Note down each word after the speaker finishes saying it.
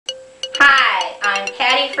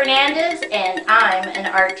Patty Fernandez and I'm an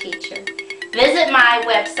art teacher. Visit my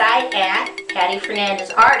website at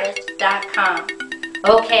pattyfernandezartist.com.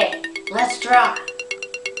 Okay, let's draw.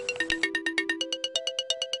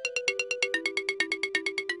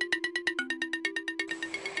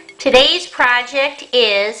 Today's project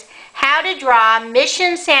is how to draw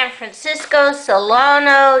Mission San Francisco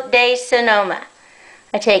Solano de Sonoma.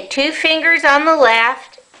 I take 2 fingers on the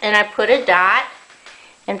left and I put a dot.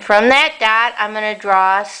 And from that dot, I'm going to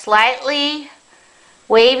draw a slightly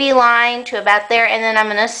wavy line to about there, and then I'm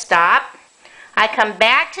going to stop. I come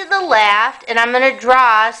back to the left, and I'm going to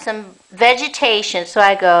draw some vegetation. So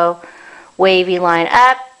I go wavy line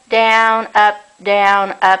up, down,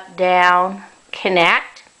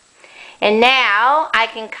 connect. And now I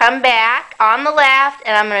can come back on the left,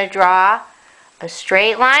 and I'm going to draw a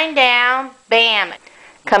straight line down, bam.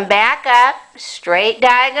 Come back up, straight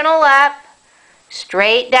diagonal up,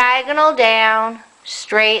 straight diagonal down,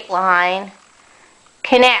 straight line,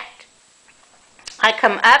 connect. I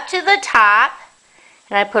come up to the top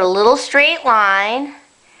and I put a little straight line,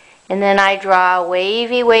 and then I draw a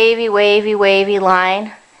wavy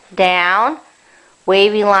line down,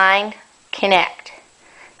 wavy line, connect.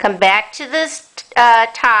 Come back to this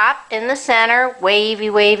top in the center,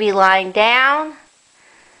 wavy line down,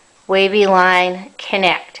 wavy line,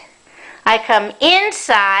 connect. I come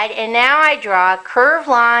inside and now I draw a curved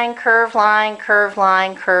line, connect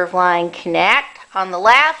on the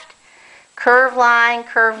left, curved line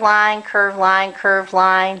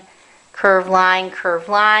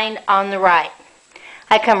on the right.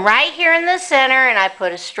 I come right here in the center and I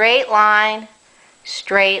put a straight line,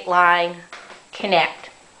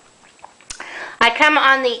 connect. I come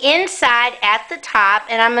on the inside at the top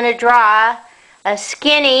and I'm going to draw a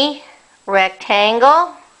skinny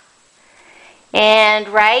rectangle. And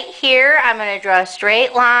right here, I'm going to draw a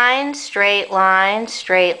straight line,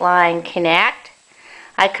 connect.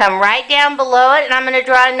 I come right down below it and I'm going to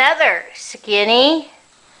draw another skinny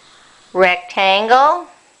rectangle.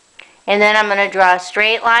 And then I'm going to draw a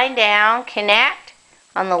straight line down, connect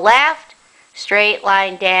on the left, straight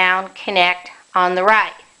line down, connect on the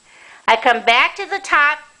right. I come back to the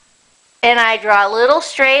top and I draw little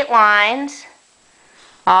straight lines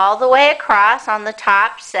all the way across on the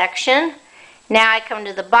top section. Now I come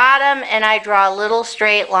to the bottom and I draw little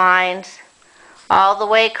straight lines all the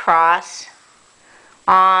way across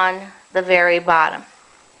on the very bottom.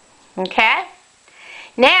 Okay?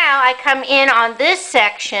 Now I come in on this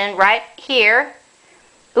section right here.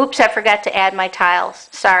 Oops, I forgot to add my tiles.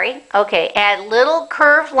 Sorry. Okay, add little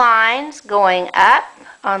curved lines going up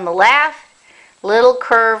on the left, little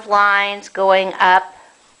curved lines going down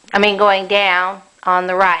on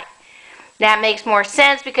the right. That makes more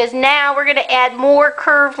sense because now we're going to add more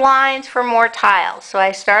curved lines for more tiles. So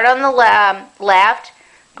I start on the left,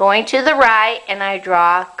 going to the right, and I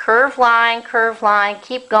draw curved line,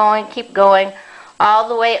 keep going, all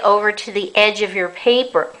the way over to the edge of your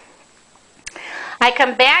paper. I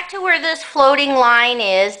come back to where this floating line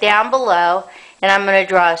is down below, and I'm going to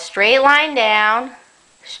draw a straight line down,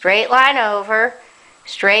 straight line over,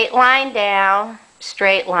 straight line down,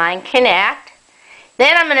 straight line, connect.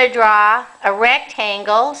 Then I'm going to draw a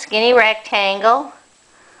rectangle, skinny rectangle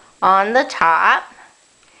on the top.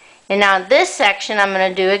 And now this section I'm going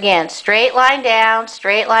to do again, straight line down,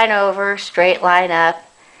 straight line over, straight line up,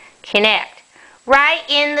 connect. Right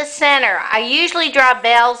in the center. I usually draw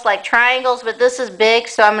bells like triangles, but this is big,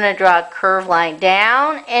 so I'm going to draw a curved line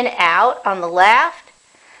down and out on the left,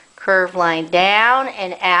 curved line down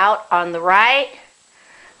and out on the right,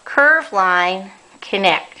 curved line,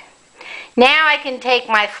 connect. Now I can take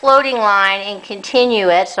my floating line and continue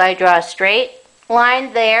it. So I draw a straight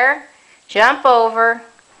line there, jump over,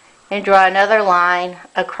 and draw another line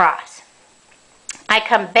across. I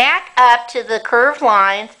come back up to the curved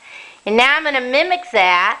lines, and now I'm going to mimic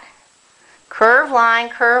that. Curved line,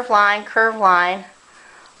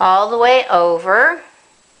 all the way over.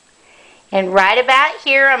 And right about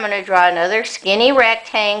here, I'm going to draw another skinny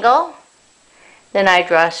rectangle. Then I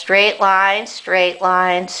draw a straight line,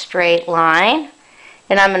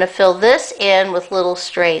 and I'm going to fill this in with little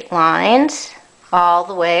straight lines all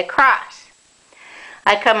the way across.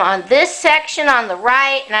 I come on this section on the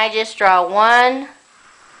right and I just draw 1,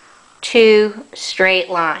 2 straight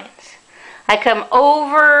lines. I come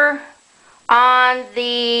over on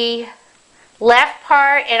the left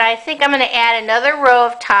part and I think I'm going to add another row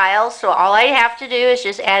of tiles, so all I have to do is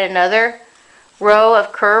just add another row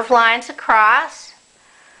of curved lines across,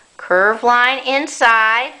 curved line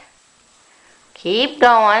inside, keep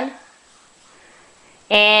going,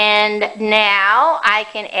 and now I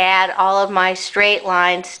can add all of my straight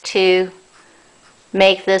lines to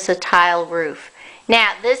make this a tile roof.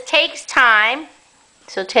 Now, this takes time,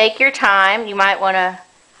 so take your time. You might want to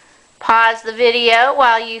pause the video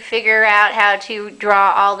while you figure out how to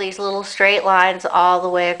draw all these little straight lines all the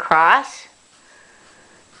way across.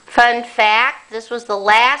 Fun fact, this was the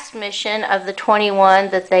last mission of the 21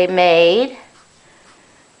 that they made,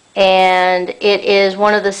 and it is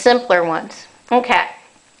one of the simpler ones. Okay.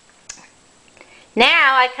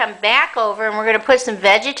 Now I come back over and we're going to put some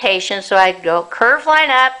vegetation, so I go curve line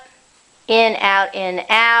up, in,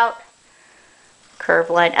 out, curve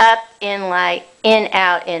line up, in,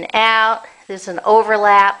 out, in, out. This is an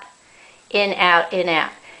overlap, in, out, in,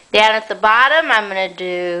 out. Down at the bottom, I'm going to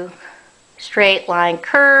do straight line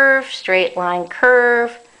curve, straight line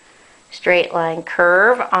curve, straight line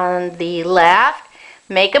curve on the left.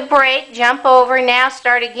 Make a break, jump over, now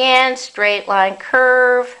start again, straight line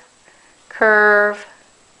curve, curve,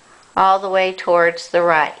 all the way towards the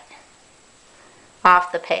right,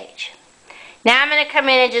 off the page. Now I'm going to come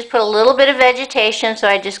in and just put a little bit of vegetation, so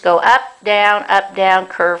I just go up, down,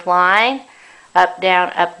 curve line, up,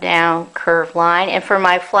 down, curve line. And for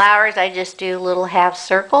my flowers, I just do little half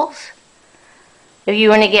circles. If you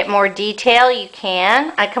want to get more detail, you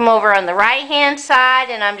can. I come over on the right-hand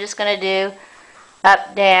side, and I'm just going to do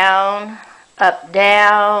up, down, up,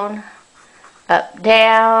 down, up,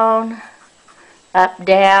 down, up,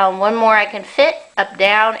 down. One more I can fit, up,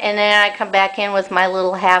 down, and then I come back in with my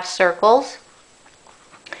little half circles.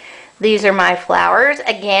 These are my flowers.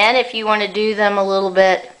 Again, if you want to do them a little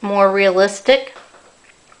bit more realistic,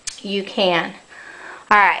 you can.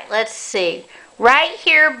 Alright, let's see. Right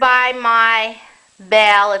here by my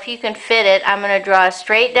bell, if you can fit it, I'm going to draw a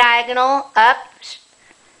straight diagonal up,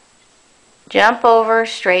 jump over,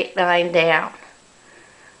 straight line down.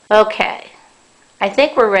 Okay, I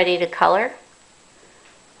think we're ready to color.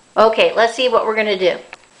 Okay, let's see what we're going to do.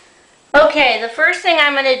 Okay, the first thing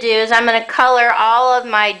I'm going to do is I'm going to color all of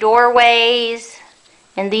my doorways,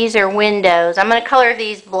 and these are windows. I'm going to color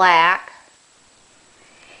these black.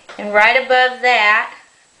 And right above that,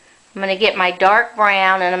 I'm going to get my dark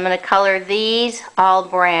brown, and I'm going to color these all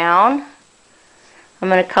brown. I'm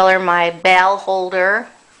going to color my bell holder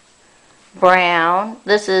brown.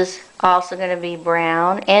 This is also going to be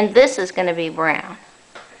brown, and this is going to be brown.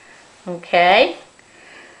 Okay.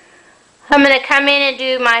 I'm going to come in and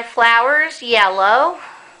do my flowers yellow.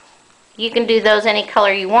 You can do those any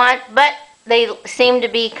color you want, but they seem to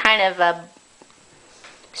be kind of a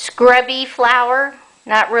scrubby flower.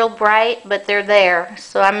 Not real bright, but they're there.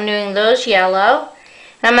 So I'm doing those yellow.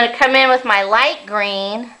 And I'm going to come in with my light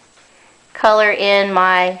green, color in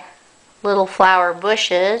my little flower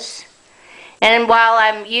bushes. And while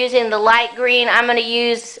I'm using the light green, I'm going to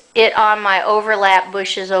use it on my overlap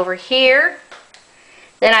bushes over here.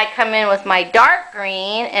 Then I come in with my dark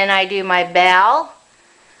green and I do my bell.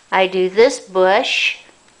 I do this bush.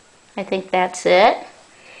 I think that's it.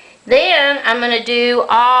 Then I'm going to do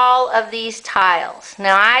all of these tiles.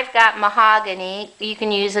 Now I've got mahogany. You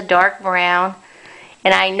can use a dark brown.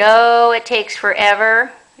 And I know it takes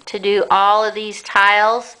forever to do all of these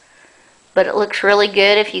tiles, but it looks really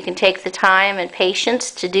good if you can take the time and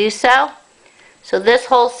patience to do so. So this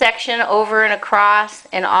whole section over and across,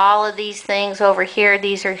 and all of these things over here,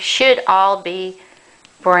 these should all be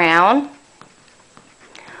brown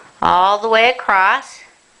all the way across.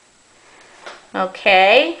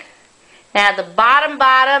 Okay. Now the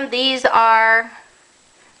bottom, these are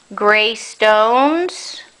gray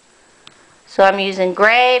stones. So I'm using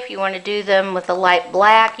gray. If you want to do them with a light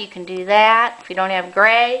black, you can do that. If you don't have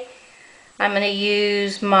gray, I'm going to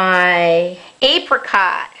use my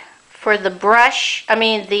apricot for the brush,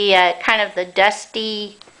 the kind of the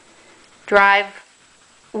dusty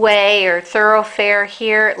driveway or thoroughfare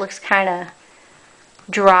here. It looks kind of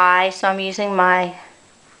dry, so I'm using my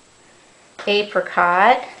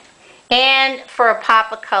apricot. And for a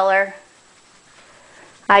pop of color,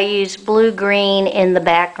 I use blue-green in the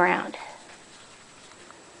background.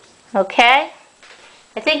 Okay?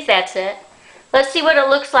 I think that's it. Let's see what it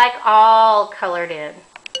looks like all colored in.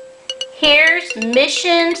 Here's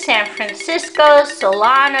Mission San Francisco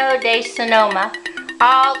Solano de Sonoma,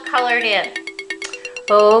 all colored in.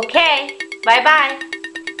 Okay, bye-bye.